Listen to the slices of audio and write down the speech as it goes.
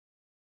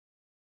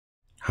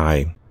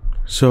Hi.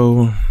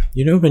 So,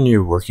 when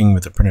you're working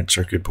with a printed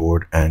circuit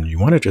board and you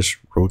want to just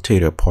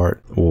rotate a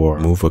part or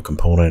move a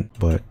component,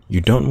 but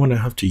you don't want to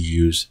have to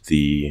use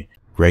the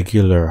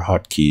regular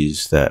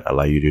hotkeys that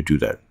allow you to do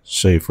that.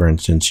 Say, for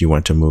instance, you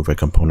want to move a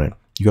component.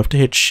 You have to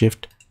hit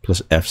Shift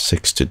plus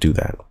F6 to do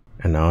that.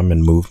 And now I'm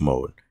in move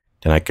mode.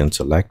 Then I can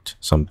select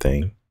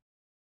something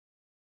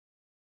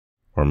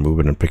or move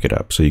it and pick it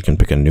up. So you can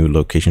pick a new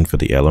location for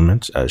the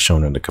elements as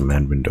shown in the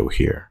command window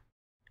here.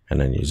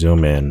 And then you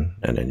zoom in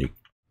and then you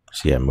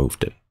see I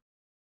moved it.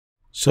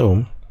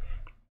 So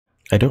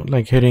I don't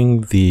like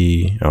having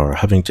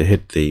to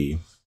hit the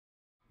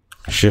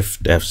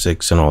Shift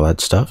F6 and all that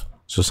stuff.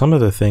 So some of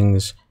the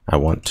things I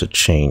want to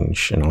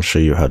change, and I'll show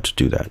you how to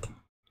do that.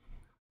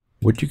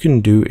 What you can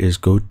do is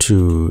go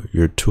to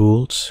your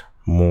tools,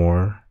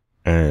 more,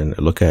 and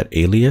look at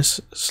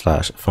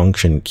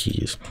alias/function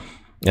keys.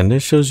 And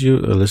this shows you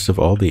a list of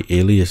all the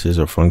aliases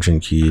or function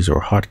keys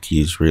or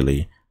hotkeys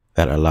really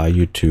that allow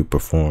you to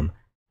perform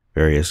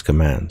various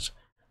commands.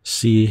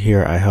 See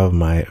here, I have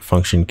my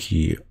function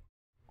key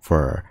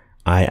for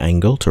eye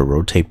angle to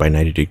rotate by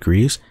 90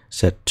 degrees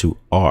set to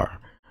R.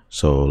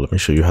 So let me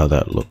show you how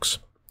that looks.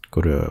 Go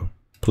to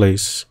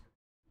place,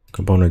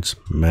 components,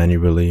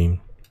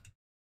 manually,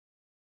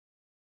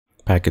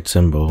 packet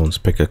symbols,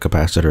 pick a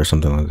capacitor or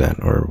something like that,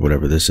 or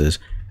whatever this is,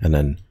 and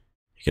then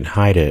you can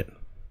hide it,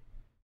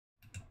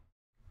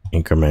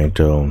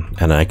 incremental,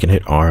 and I can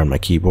hit R on my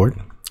keyboard.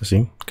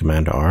 See,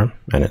 command R,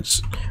 and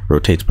it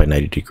rotates by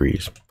 90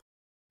 degrees.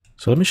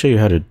 So let me show you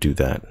how to do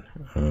that.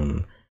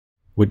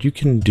 What you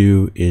can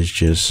do is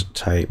just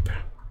type,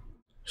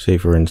 say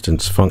for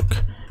instance,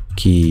 func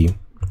key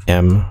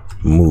M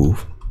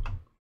move.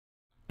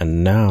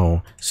 And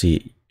now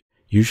see,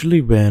 usually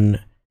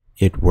when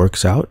it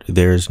works out,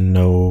 there's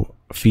no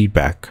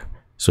feedback.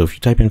 So if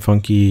you type in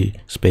funky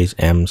space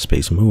M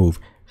space move,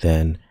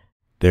 then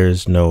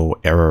there's no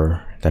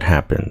error that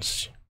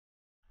happens.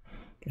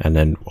 And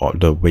then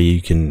the way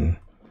you can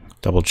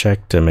double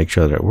check to make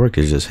sure that it works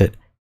is just hit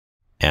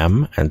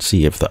M and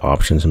see if the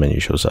options menu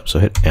shows up. So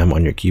hit M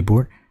on your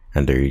keyboard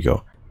and there you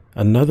go.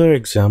 Another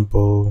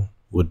example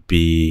would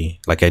be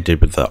like I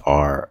did with the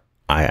R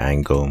eye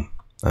angle.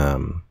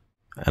 And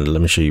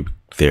let me show you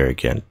there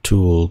again.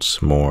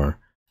 Tools, more,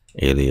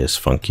 alias,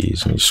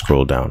 funkies, and you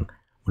scroll down.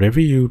 Whatever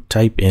you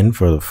type in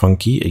for the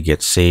funky, it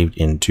gets saved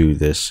into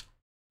this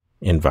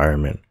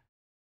environment,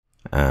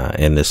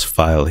 in this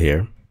file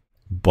here.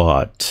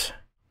 But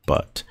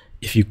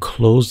if you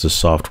close the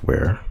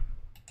software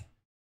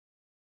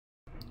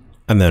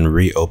and then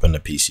reopen the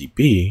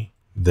PCB,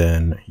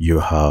 then you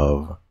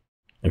have,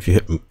 if you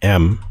hit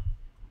M,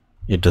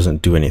 it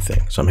doesn't do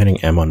anything. So I'm hitting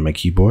M on my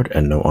keyboard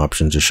and no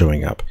options are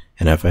showing up.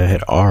 And if I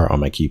hit R on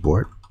my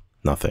keyboard,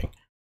 nothing.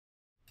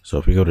 So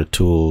if we go to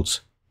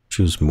tools,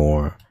 choose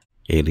more,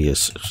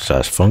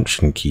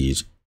 alias/function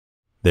keys,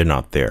 they're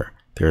not there.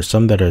 There are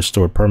some that are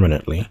stored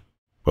permanently,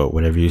 but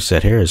whatever you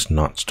set here is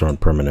not stored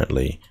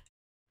permanently.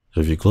 So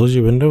if you close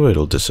your window,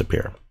 it'll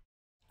disappear.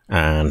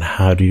 And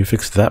how do you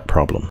fix that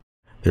problem?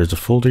 There's a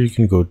folder you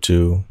can go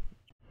to,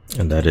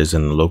 and that is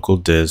in local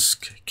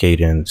disk,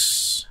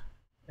 cadence,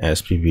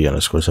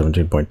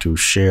 SPB_17.2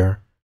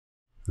 share,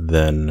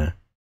 then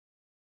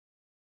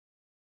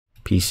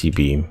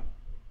PCB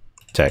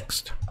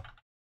text.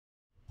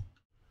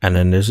 And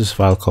then there's this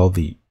file called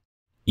the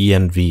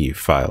env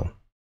file.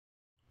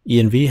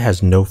 Env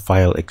has no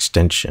file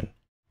extension,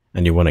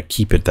 and you want to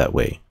keep it that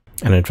way.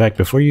 And in fact,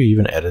 before you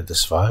even edit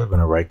this file, I'm going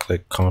to right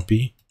click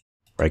copy,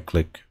 right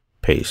click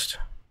paste.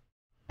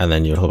 And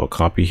then you'll have a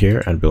copy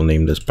here and we'll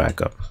name this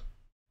backup.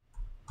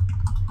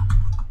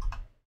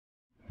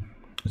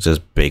 It says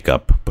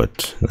backup,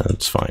 but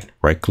that's fine.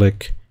 Right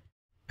click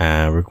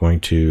and we're going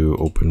to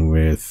open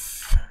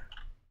with,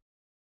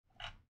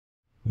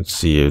 let's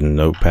see, a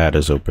notepad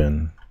is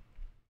open.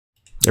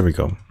 There we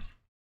go.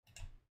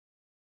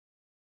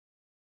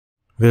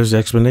 There's an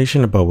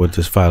explanation about what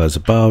this file is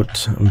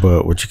about,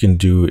 but what you can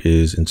do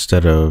is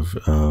instead of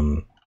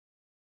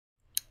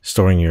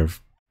storing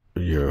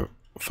your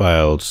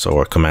files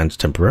or commands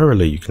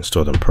temporarily, you can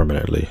store them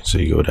permanently. So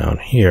you go down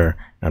here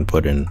and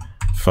put in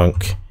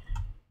func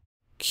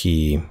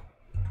key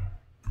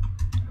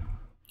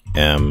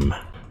M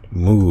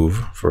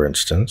move, for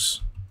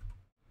instance,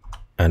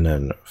 and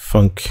then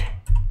func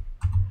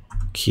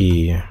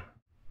key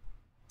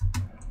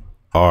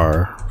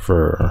R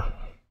for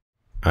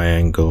eye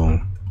angle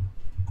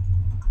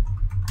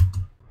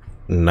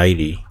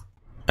 90,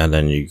 and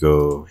then you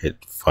go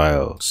hit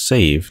file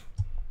save.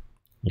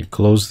 You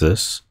close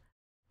this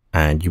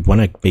and you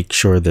want to make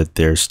sure that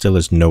there still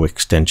is no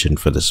extension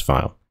for this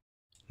file.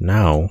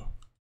 Now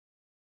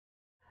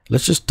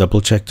let's just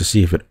double check to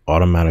see if it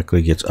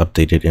automatically gets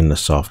updated in the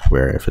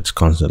software, if it's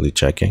constantly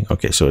checking.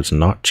 Okay, so it's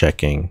not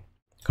checking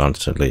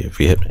constantly. If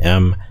we hit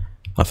M,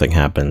 nothing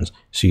happens.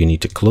 So you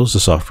need to close the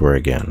software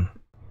again,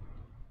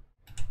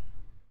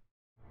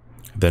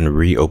 then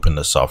reopen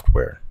the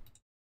software.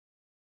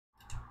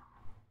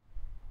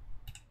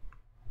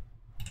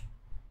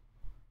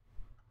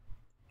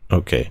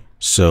 Okay,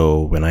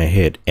 so when I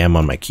hit M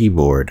on my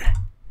keyboard,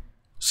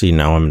 See,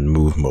 now I'm in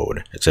move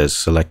mode. It says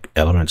select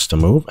elements to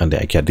move, and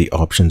I get the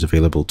options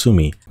available to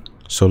me.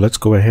 So let's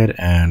go ahead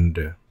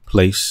and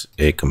place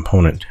a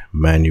component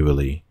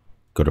manually.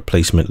 Go to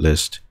placement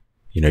list.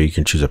 You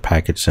can choose a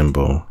package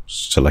symbol,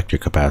 select your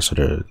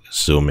capacitor,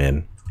 zoom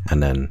in,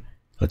 and then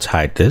let's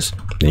hide this.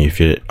 Then if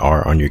you hit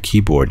R on your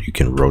keyboard, you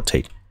can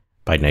rotate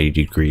by 90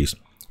 degrees.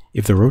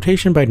 If the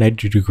rotation by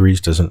 90 degrees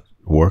doesn't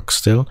work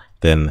still,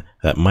 then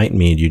that might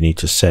mean you need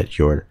to set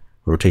your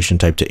rotation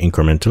type to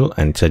incremental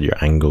and set your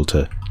angle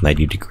to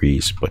 90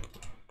 degrees. But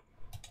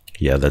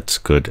yeah, that's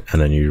good.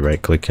 And then you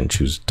right click and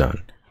choose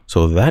done.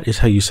 So that is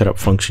how you set up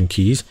function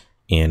keys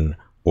in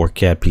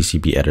OrCAD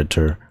PCB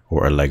editor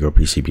or Allegro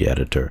PCB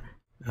editor.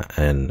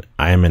 And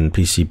I am in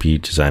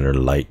PCB Designer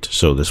Lite,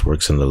 so this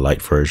works in the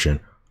Lite version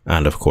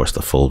and of course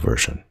the full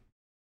version.